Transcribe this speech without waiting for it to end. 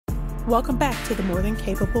Welcome back to the More Than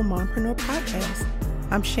Capable Mompreneur podcast.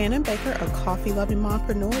 I'm Shannon Baker, a coffee-loving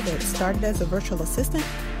mompreneur that started as a virtual assistant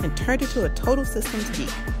and turned into a total systems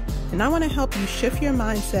geek. And I want to help you shift your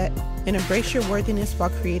mindset and embrace your worthiness while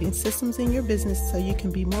creating systems in your business so you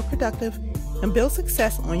can be more productive and build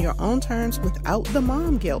success on your own terms without the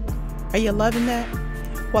mom guilt. Are you loving that?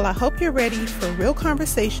 Well, I hope you're ready for real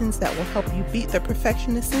conversations that will help you beat the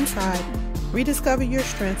perfectionist inside, rediscover your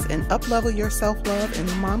strengths, and up-level your self-love in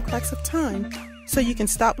the mom cracks of time so you can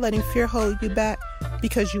stop letting fear hold you back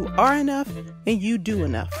because you are enough and you do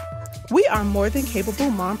enough. We are more than capable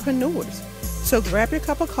mompreneurs. So grab your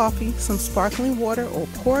cup of coffee, some sparkling water, or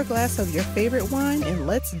pour a glass of your favorite wine and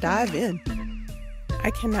let's dive in.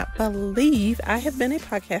 I cannot believe I have been a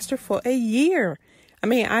podcaster for a year.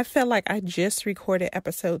 I felt like I just recorded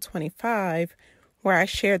episode 25 where I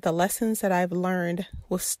shared the lessons that I've learned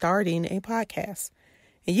with starting a podcast.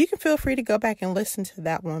 And you can feel free to go back and listen to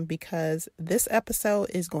that one because this episode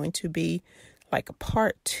is going to be like a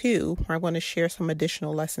part 2 where I'm going to share some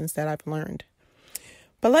additional lessons that I've learned.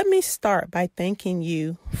 But let me start by thanking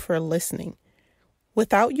you for listening.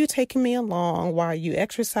 Without you taking me along while you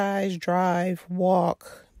exercise, drive,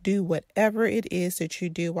 walk, do whatever it is that you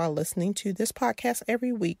do while listening to this podcast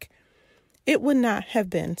every week, it would not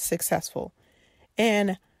have been successful.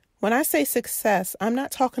 And when I say success, I'm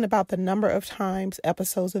not talking about the number of times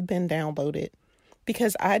episodes have been downloaded,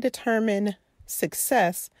 because I determine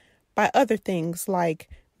success by other things like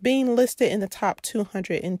being listed in the top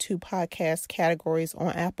 202 podcast categories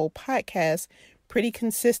on Apple Podcasts pretty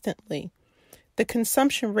consistently. The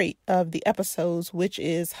consumption rate of the episodes, which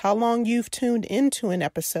is how long you've tuned into an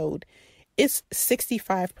episode, is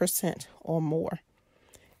 65% or more.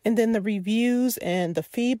 And then the reviews and the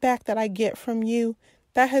feedback that I get from you,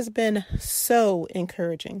 that has been so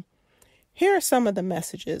encouraging. Here are some of the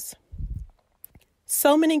messages.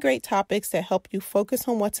 So many great topics that help you focus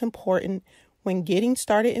on what's important when getting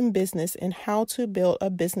started in business and how to build a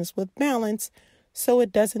business with balance so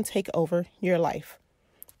it doesn't take over your life.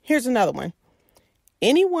 Here's another one.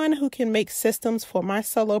 Anyone who can make systems for my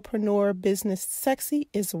solopreneur business sexy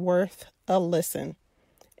is worth a listen.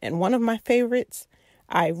 And one of my favorites,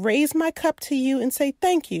 I raise my cup to you and say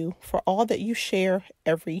thank you for all that you share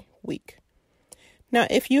every week. Now,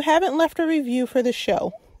 if you haven't left a review for the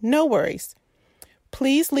show, no worries.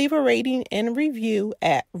 Please leave a rating and review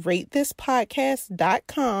at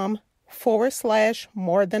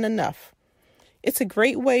ratethispodcast.com/more than enough. It's a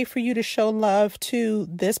great way for you to show love to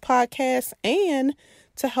this podcast and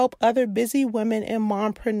to help other busy women and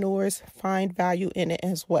mompreneurs find value in it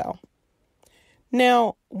as well.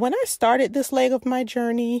 Now, when I started this leg of my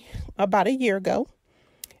journey about a year ago,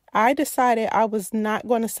 I decided I was not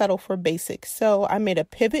going to settle for basics. So I made a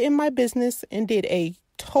pivot in my business and did a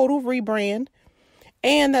total rebrand.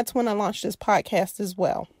 And that's when I launched this podcast as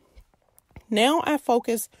well. Now I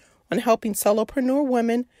focus on helping solopreneur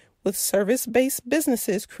women with service-based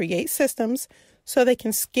businesses create systems so they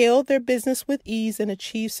can scale their business with ease and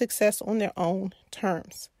achieve success on their own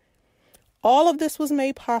terms. All of this was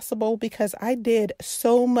made possible because I did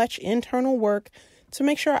so much internal work to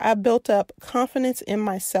make sure I built up confidence in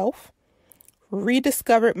myself,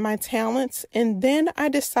 rediscovered my talents, and then I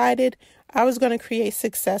decided I was going to create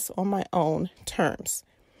success on my own terms.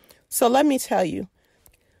 So let me tell you,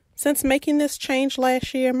 since making this change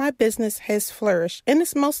last year, my business has flourished, and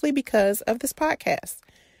it's mostly because of this podcast.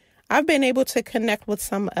 I've been able to connect with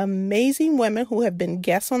some amazing women who have been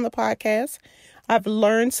guests on the podcast. I've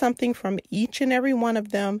learned something from each and every one of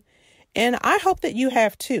them, and I hope that you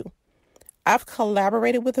have too. I've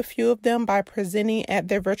collaborated with a few of them by presenting at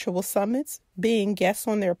their virtual summits, being guests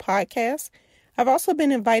on their podcasts. I've also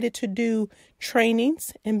been invited to do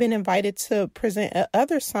trainings and been invited to present at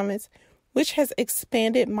other summits, which has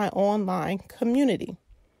expanded my online community.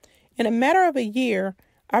 In a matter of a year,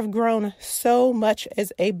 I've grown so much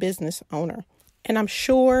as a business owner, and I'm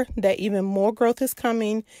sure that even more growth is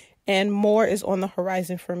coming and more is on the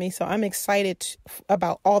horizon for me. So I'm excited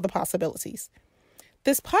about all the possibilities.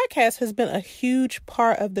 This podcast has been a huge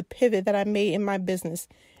part of the pivot that I made in my business,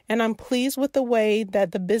 and I'm pleased with the way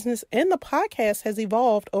that the business and the podcast has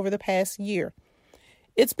evolved over the past year.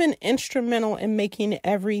 It's been instrumental in making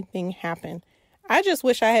everything happen. I just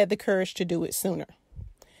wish I had the courage to do it sooner.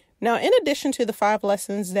 Now, in addition to the 5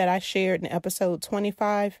 lessons that I shared in episode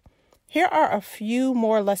 25, here are a few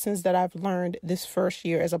more lessons that I've learned this first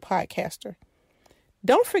year as a podcaster.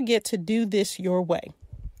 Don't forget to do this your way.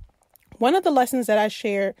 One of the lessons that I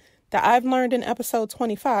shared that I've learned in episode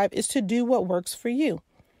 25 is to do what works for you.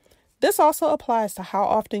 This also applies to how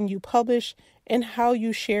often you publish and how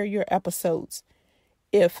you share your episodes.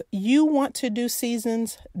 If you want to do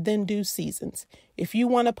seasons, then do seasons. If you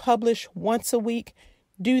want to publish once a week,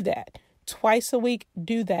 do that. Twice a week,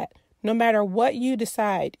 do that. No matter what you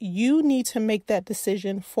decide, you need to make that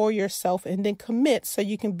decision for yourself and then commit so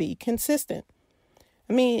you can be consistent.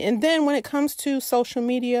 And then when it comes to social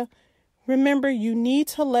media, remember you need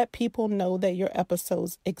to let people know that your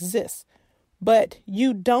episodes exist. But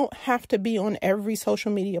you don't have to be on every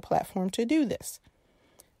social media platform to do this.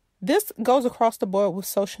 This goes across the board with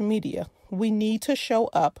social media. We need to show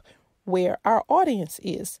up where our audience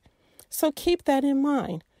is. So keep that in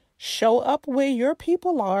mind. Show up where your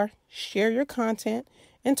people are, share your content,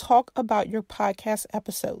 and talk about your podcast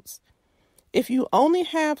episodes. If you only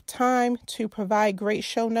have time to provide great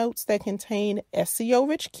show notes that contain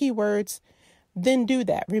SEO-rich keywords, then do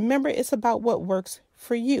that. Remember, it's about what works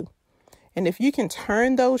for you. And if you can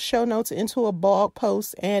turn those show notes into a blog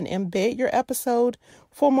post and embed your episode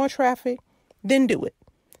for more traffic, then do it.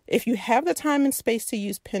 If you have the time and space to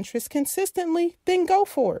use Pinterest consistently, then go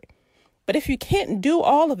for it. But if you can't do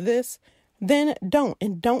all of this, then don't.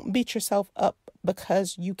 And don't beat yourself up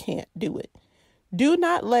because you can't do it. Do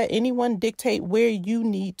not let anyone dictate where you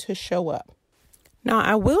need to show up. Now,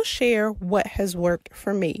 I will share what has worked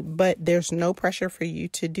for me, but there's no pressure for you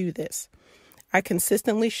to do this. I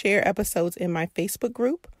consistently share episodes in my Facebook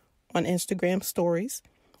group, on Instagram stories.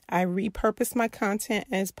 I repurpose my content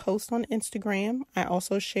as posts on Instagram. I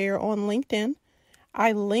also share on LinkedIn.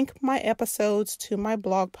 I link my episodes to my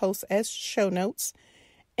blog posts as show notes.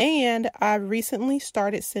 And I recently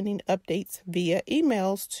started sending updates via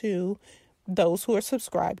emails to those who are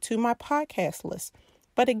subscribed to my podcast list.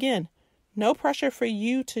 But again, no pressure for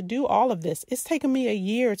you to do all of this. It's taken me a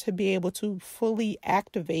year to be able to fully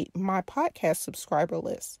activate my podcast subscriber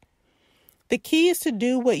list. The key is to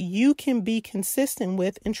do what you can be consistent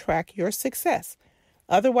with and track your success.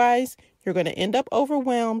 Otherwise, you're going to end up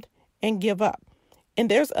overwhelmed and give up. And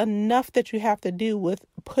there's enough that you have to do with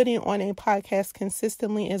putting on a podcast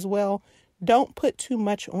consistently as well. Don't put too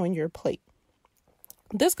much on your plate.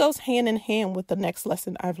 This goes hand in hand with the next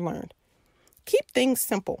lesson I've learned. Keep things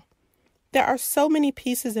simple. There are so many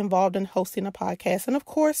pieces involved in hosting a podcast, and of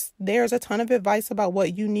course, there's a ton of advice about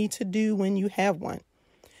what you need to do when you have one.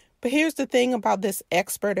 But here's the thing about this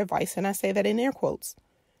expert advice, and I say that in air quotes.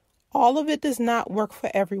 All of it does not work for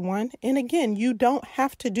everyone, and again, you don't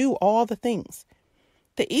have to do all the things.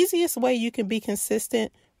 The easiest way you can be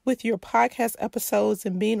consistent with your podcast episodes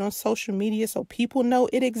and being on social media so people know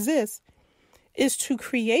it exists is to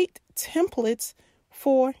create templates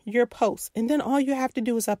for your posts. And then all you have to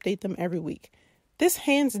do is update them every week. This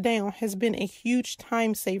hands down has been a huge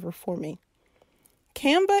time saver for me.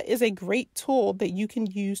 Canva is a great tool that you can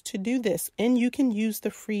use to do this, and you can use the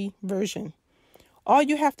free version. All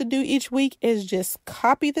you have to do each week is just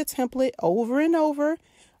copy the template over and over,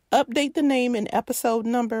 update the name and episode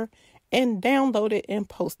number, and download it and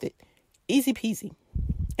post it. Easy peasy.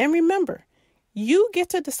 And remember, you get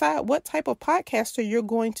to decide what type of podcaster you're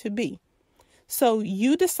going to be. So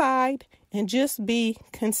you decide and just be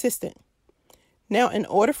consistent. Now, in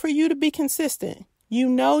order for you to be consistent, you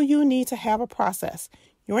know you need to have a process.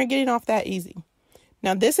 You aren't getting off that easy.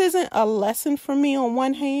 Now, this isn't a lesson for me on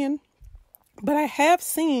one hand, but I have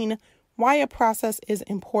seen why a process is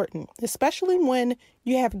important, especially when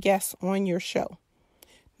you have guests on your show.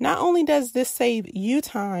 Not only does this save you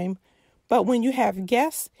time, but when you have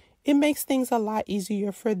guests, it makes things a lot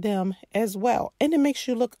easier for them as well, and it makes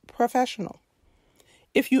you look professional.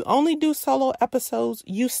 If you only do solo episodes,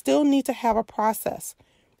 you still need to have a process.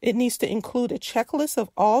 It needs to include a checklist of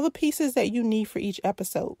all the pieces that you need for each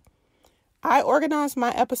episode. I organize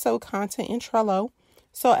my episode content in Trello,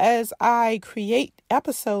 so as I create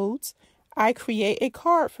episodes, I create a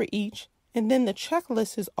card for each, and then the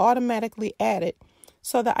checklist is automatically added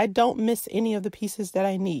so that I don't miss any of the pieces that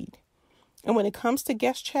I need. And when it comes to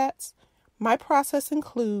guest chats, my process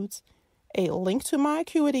includes a link to my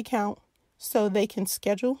Acuity account so they can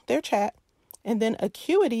schedule their chat, and then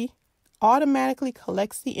Acuity automatically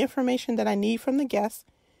collects the information that I need from the guests,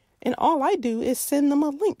 and all I do is send them a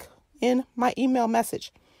link in my email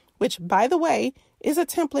message, which, by the way, is a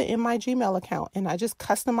template in my Gmail account, and I just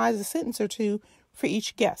customize a sentence or two for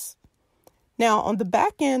each guest. Now, on the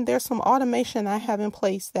back end, there's some automation I have in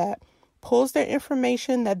place that pulls their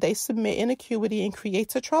information that they submit in Acuity and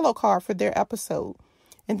creates a Trello card for their episode.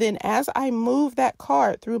 And then as I move that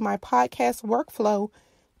card through my podcast workflow,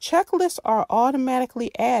 checklists are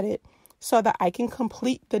automatically added so that I can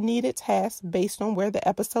complete the needed tasks based on where the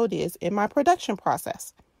episode is in my production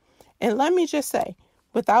process. And let me just say,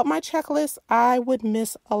 without my checklist, I would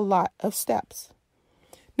miss a lot of steps.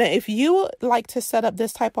 Now, if you would like to set up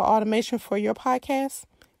this type of automation for your podcast,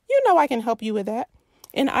 you know I can help you with that.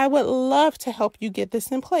 And I would love to help you get this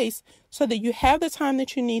in place so that you have the time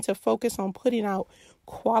that you need to focus on putting out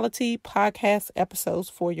quality podcast episodes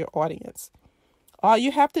for your audience. All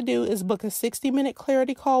you have to do is book a 60-minute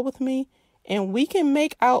clarity call with me, and we can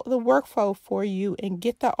make out the workflow for you and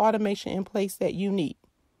get the automation in place that you need.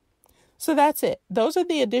 So that's it. Those are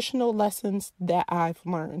the additional lessons that I've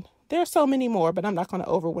learned. There are so many more, but I'm not going to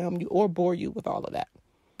overwhelm you or bore you with all of that.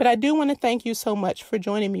 But I do want to thank you so much for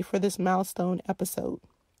joining me for this milestone episode.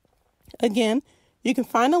 Again, you can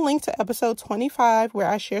find a link to episode 25 where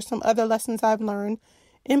I share some other lessons I've learned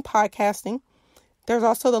in podcasting. There's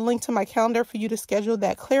also the link to my calendar for you to schedule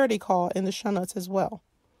that clarity call in the show notes as well.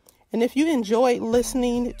 And if you enjoyed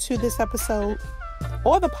listening to this episode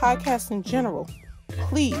or the podcast in general,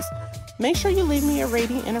 please make sure you leave me a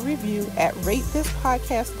rating and a review at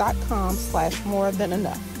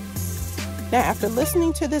ratethispodcast.com/morethanenough. Now, after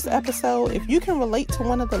listening to this episode, if you can relate to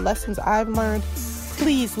one of the lessons I've learned,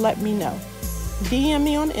 please let me know. DM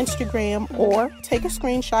me on Instagram or take a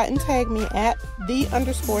screenshot and tag me at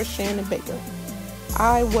 _Shannon Baker.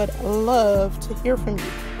 I would love to hear from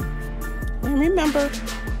you. And remember,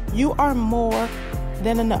 you are more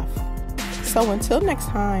than enough. So until next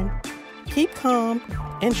time, keep calm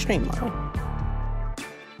and streamline.